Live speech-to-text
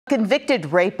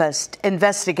Convicted rapist,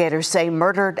 investigators say,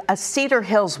 murdered a Cedar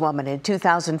Hills woman in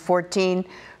 2014,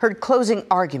 heard closing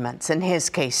arguments in his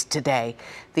case today.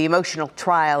 The emotional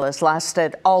trial has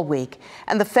lasted all week,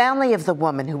 and the family of the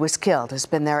woman who was killed has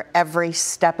been there every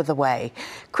step of the way.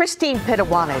 Christine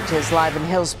Pitawanich is live in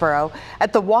Hillsborough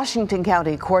at the Washington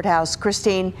County Courthouse.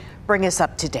 Christine, bring us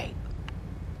up to date.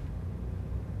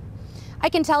 I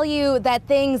can tell you that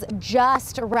things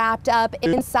just wrapped up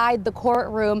inside the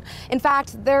courtroom. In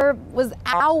fact, there was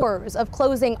hours of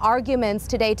closing arguments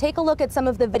today. Take a look at some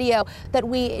of the video that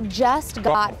we just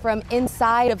got from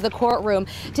inside of the courtroom.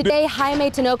 Today, Jaime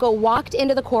Tinoco walked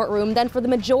into the courtroom, then for the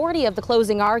majority of the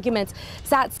closing arguments,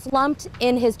 sat slumped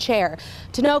in his chair.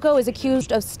 Tinoco is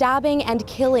accused of stabbing and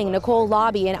killing Nicole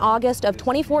Lobby in August of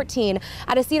 2014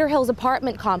 at a Cedar Hills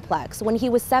apartment complex when he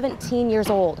was 17 years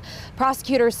old.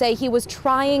 Prosecutors say he was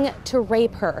trying to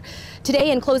rape her.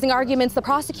 Today, in closing arguments, the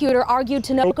prosecutor argued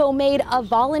Tinoco made a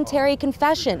voluntary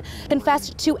confession,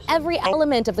 confessed to every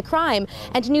element of the crime,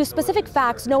 and knew specific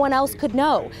facts no one else could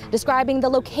know, describing the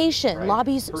location,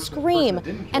 Lobby's scream,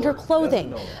 and her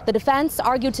clothing. The defense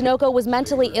argued Tinoco was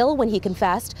mentally ill when he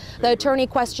confessed. The attorney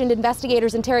questioned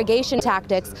investigators' interrogation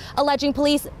tactics, alleging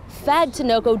police fed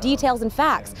Tinoco details and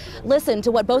facts. Listen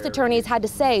to what both attorneys had to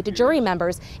say to jury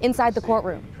members inside the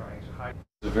courtroom.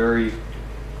 A very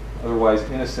otherwise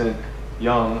innocent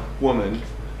young woman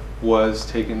was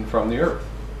taken from the earth.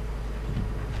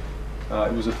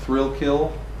 It was a thrill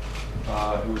kill.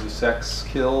 It was a sex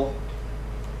kill,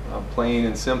 plain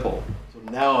and simple.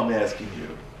 So now I'm asking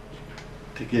you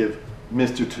to give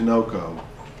Mr. Tinoco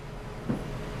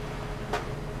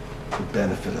the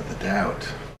benefit of the doubt.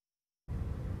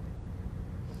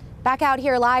 Back out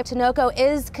here live, Tinoco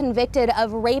is convicted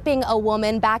of raping a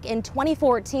woman back in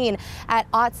 2014 at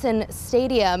Autzen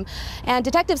Stadium. And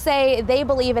detectives say they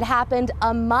believe it happened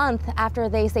a month after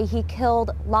they say he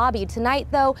killed Lobby. Tonight,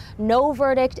 though, no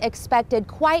verdict expected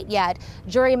quite yet.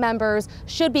 Jury members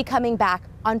should be coming back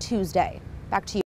on Tuesday. Back to you.